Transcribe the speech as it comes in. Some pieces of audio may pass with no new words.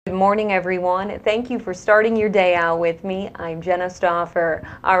Good morning, everyone. Thank you for starting your day out with me. I'm Jenna Stauffer.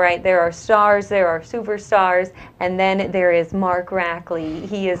 All right, there are stars, there are superstars, and then there is Mark Rackley.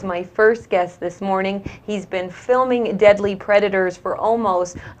 He is my first guest this morning. He's been filming deadly predators for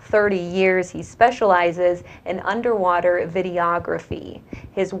almost 30 years. He specializes in underwater videography.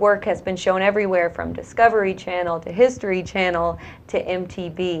 His work has been shown everywhere from Discovery Channel to History Channel to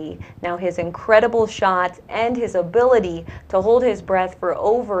MTV. Now, his incredible shots and his ability to hold his breath for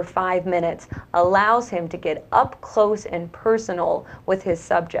over 5 minutes allows him to get up close and personal with his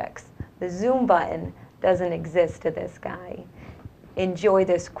subjects. The zoom button doesn't exist to this guy. Enjoy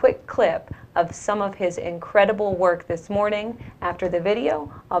this quick clip of some of his incredible work this morning. After the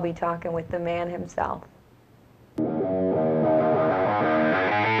video, I'll be talking with the man himself.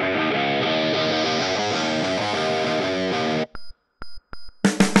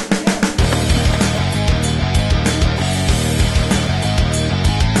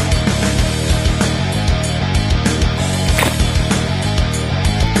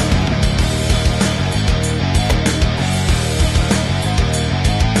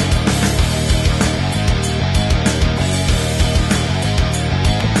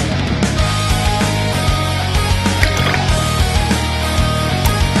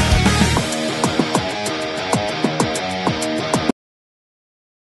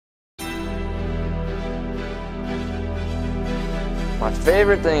 My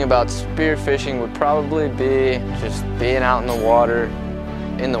favorite thing about spearfishing would probably be just being out in the water.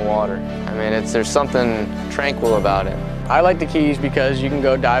 I mean, there's something tranquil about it. I like the Keys because you can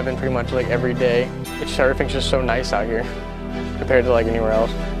go diving pretty much like every day. Surfing's just so nice out here compared to like anywhere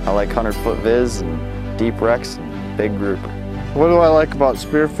else. I like 100-foot viz and deep wrecks and big grouper. What do I like about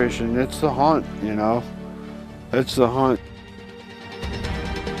spearfishing? It's the hunt, you know? It's the hunt.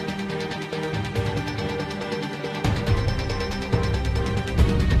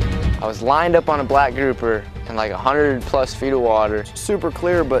 I was lined up on a black grouper in like 100+ feet of water. Super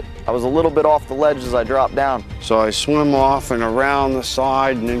clear, but I was a little bit off the ledge as I dropped down. So I swim off and around the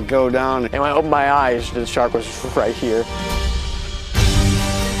side and then go down. And when I opened my eyes, the shark was right here.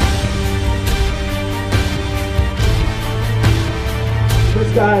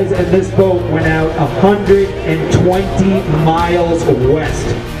 Those guys and this boat went out 120 miles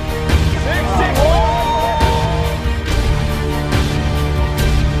west.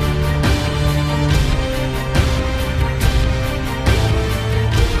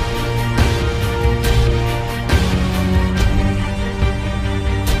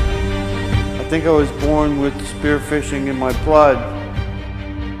 I think I was born with spearfishing in my blood.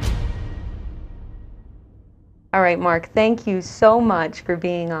 All right, Mark, thank you so much for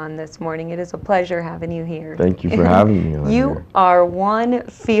being on this morning. It is a pleasure having you here. Thank you for having me on You here. are one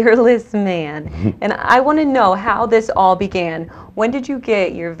fearless man. And I want to know how this all began. When did you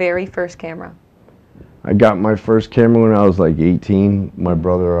get your very first camera? I got my first camera when I was like 18. My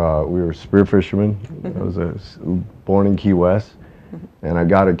brother, we were spear fishermen. I was born in Key West. And I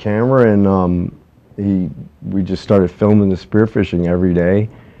got a camera, and we just started filming the spearfishing every day.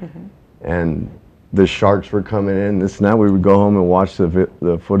 And the sharks were coming in. This and that. We would go home and watch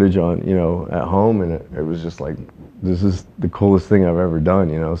the footage on, at home, and it was just like, this is the coolest thing I've ever done,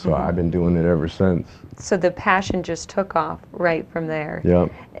 So I've been doing it ever since. So the passion just took off right from there.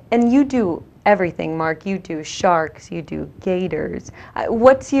 Yep. And you do everything, Mark. You do sharks. You do gators.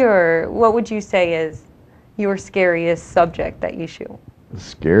 What would you say is your scariest subject that you shoot? The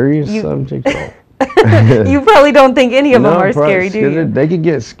scariest subject? You probably don't think any of them are scary, do you? They could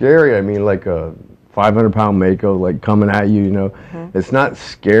get scary. I mean, like a 500-pound mako, like coming at you, It's not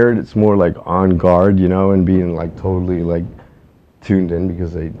scared. It's more like on guard, and being like totally like tuned in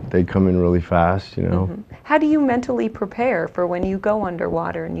because they come in really fast, How do you mentally prepare for when you go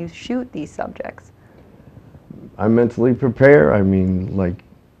underwater and you shoot these subjects? I mentally prepare. I mean, like,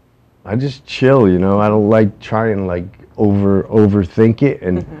 I just chill, I don't like trying like overthink it,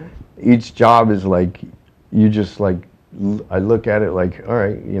 and each job is like, you just like, I look at it like, all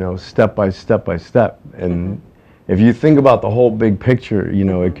right, step by step by step, and if you think about the whole big picture,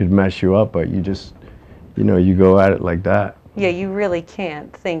 it could mess you up, but you just, you go at it like that. Yeah, you really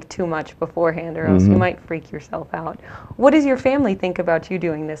can't think too much beforehand or else you might freak yourself out. What does your family think about you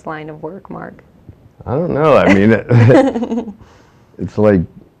doing this line of work, Mark? I don't know. I mean, it's like,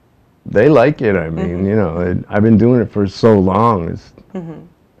 they like it. I mean, I've been doing it for so long.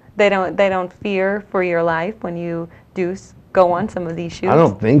 They don't fear for your life when you do go on some of these shoots? I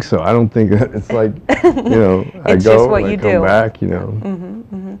don't think so. I don't think it's like, I It's go, just what I you come do. back,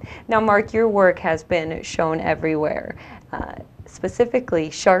 Now, Mark, your work has been shown everywhere, specifically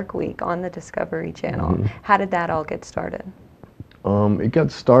Shark Week on the Discovery Channel. How did that all get started? It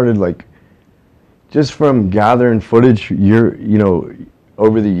got started like just from gathering footage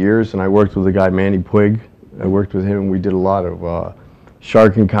over the years, and I worked with a guy, Manny Puig. I worked with him. We did a lot of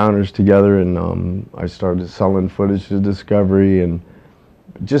shark encounters together, and I started selling footage to Discovery, and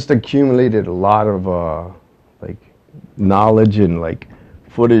just accumulated a lot of like knowledge and like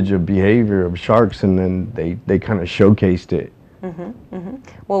footage of behavior of sharks, and then they kind of showcased it.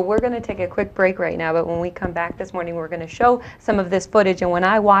 Well, we're going to take a quick break right now, but when we come back this morning, we're going to show some of this footage, and when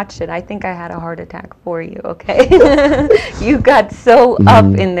I watched it, I think I had a heart attack for you, okay? You got so up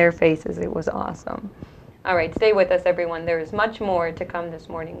in their faces. It was awesome. All right, stay with us, everyone. There is much more to come this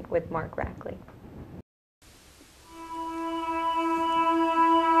morning with Mark Rackley.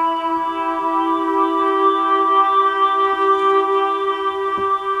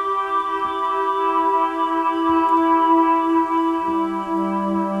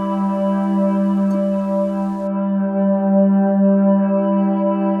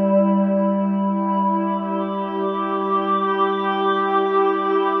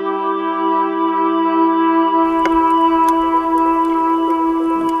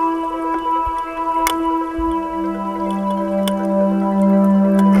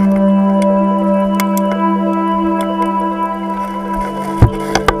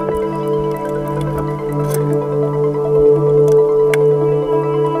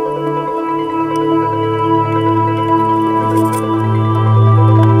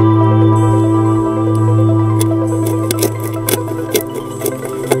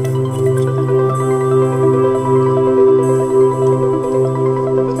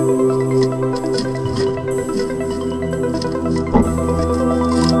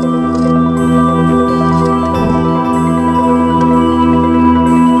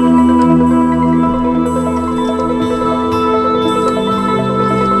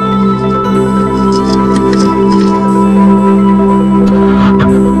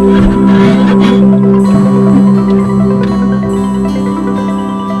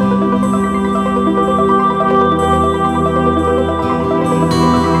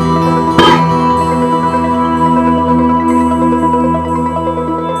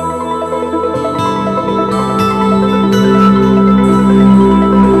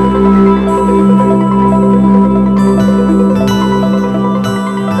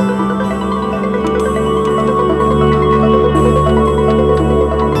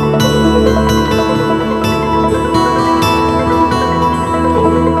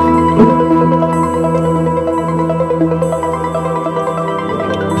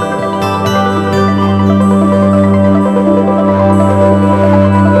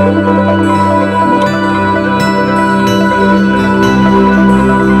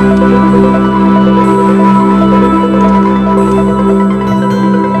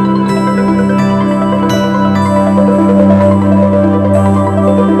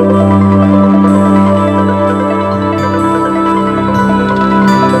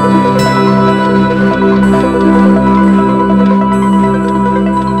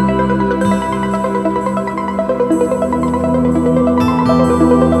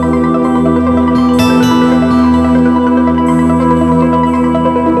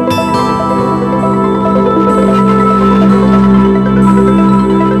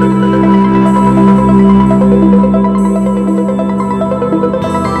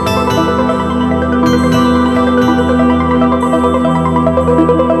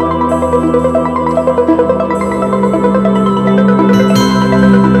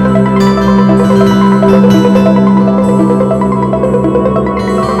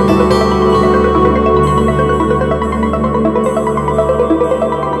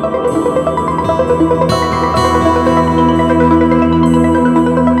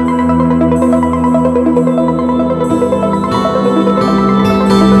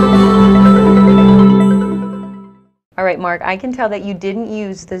 All right, Mark, I can tell that you didn't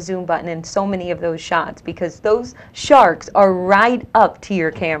use the zoom button in so many of those shots because those sharks are right up to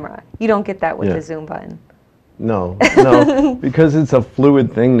your camera. You don't get that with the zoom button. No, no, because it's a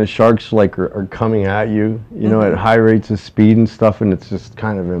fluid thing. The sharks are coming at you, you know, at high rates of speed and stuff, and it's just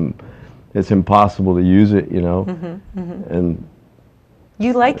kind of it's impossible to use it, you know. And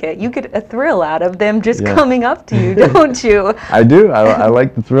you like it. You get a thrill out of them just coming up to you, don't you? I do. I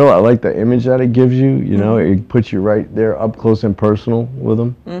like the thrill. I like the image that it gives you. You know, it puts you right there up close and personal with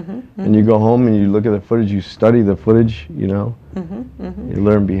them. And you go home and you look at the footage. You study the footage. You know, you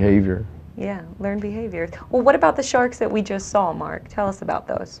learn behavior. Yeah, learn behavior. Well, what about the sharks that we just saw, Mark? Tell us about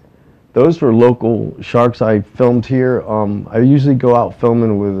those. Those were local sharks I filmed here. I usually go out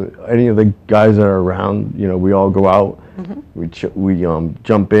filming with any of the guys that are around. You know, we all go out. We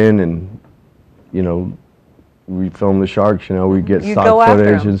jump in and, you know, we film the sharks, you know, we get You go stock after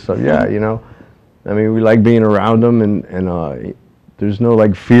footage 'em. and stuff. Yeah, you know, I mean, we like being around them, and there's no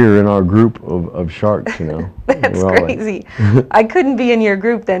like fear in our group of sharks, you know. That's We're all like- crazy. I couldn't be in your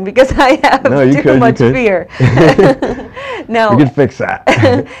group then because I have No, you too could, you much could. fear. Now, We could fix that.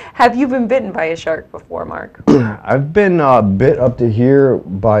 have you been bitten by a shark before, Mark? I've been bit up to here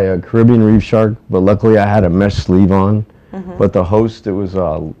by a Caribbean reef shark, but luckily I had a mesh sleeve on. But the host, it was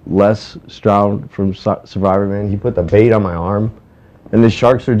Les Stroud from Survivor Man. He put the bait on my arm, and the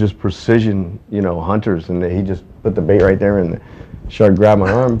sharks are just precision, you know, hunters, and he just put the bait right there, and the shark grabbed my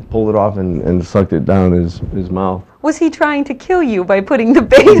arm, pulled it off, and sucked it down his mouth. Was he trying to kill you by putting the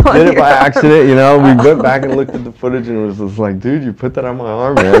bait on Did it your by arm? accident, you know. We went back and looked at the footage, and it was just like, dude, you put that on my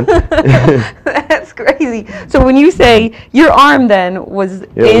arm, man. That's crazy. So when you say your arm then was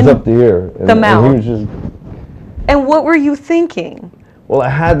Yeah, it in was up to here. the mouth. And he was just, and what were you thinking? well, I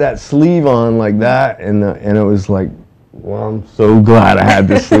had that sleeve on like that, and it was like, well, I'm so glad I had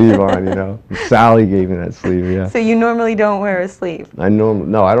this sleeve on, you know. Sally gave me that sleeve, yeah. So you normally don't wear a sleeve. I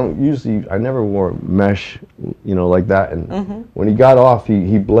never wore mesh, you know, like that. And when he got off,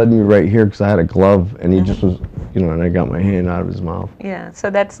 he bled me right here because I had a glove, and he just was, you know, and I got my hand out of his mouth. Yeah, so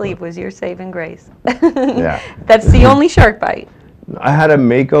that sleeve was your saving grace. Yeah. That's the only shark bite. I had a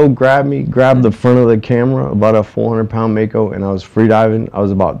mako grab the front of the camera, about a 400-pound mako, and I was free diving. I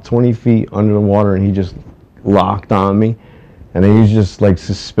was about 20 feet under the water, and he just locked on me, and he was just like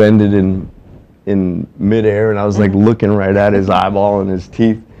suspended in midair, and I was like looking right at his eyeball and his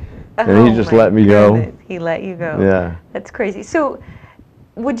teeth, and he just let me go. He let you go. Yeah. That's crazy. So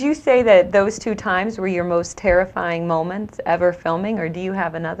would you say that those two times were your most terrifying moments ever filming, or do you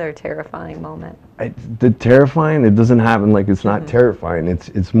have another terrifying moment? The terrifying, it doesn't happen like it's not terrifying.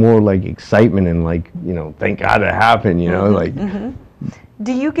 It's more like excitement and like, you know, thank God it happened, you know, like.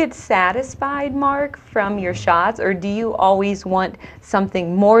 Do you get satisfied, Mark, from your shots, or do you always want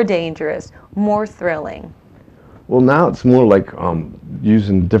something more dangerous, more thrilling? Well, now it's more like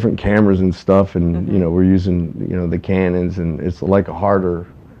using different cameras and stuff, and you know, we're using, you know, the Canons, and it's like a harder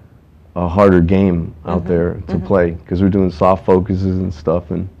game out there to play because we're doing soft focuses and stuff,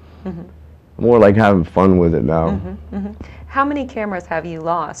 and more like having fun with it now. How many cameras have you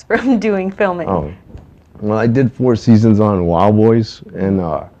lost from doing filming? Oh, well, I did 4 seasons on Wild Boys, and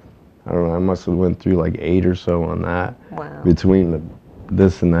I don't know, I must have went through like 8 or so on that. Wow. Between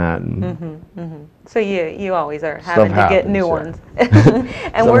this and that. And So you always are having to get new ones. happens,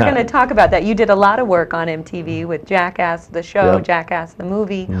 And we're going to talk about that. You did a lot of work on MTV with Jackass, the show, Yep. Jackass, the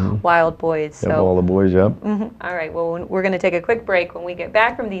movie, Wild Boys. Yep, So, all the boys, yep. all right, well, we're going to take a quick break. When we get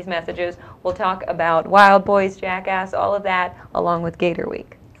back from these messages, we'll talk about Wild Boys, Jackass, all of that, along with Gator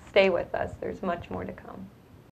Week. Stay with us. There's much more to come.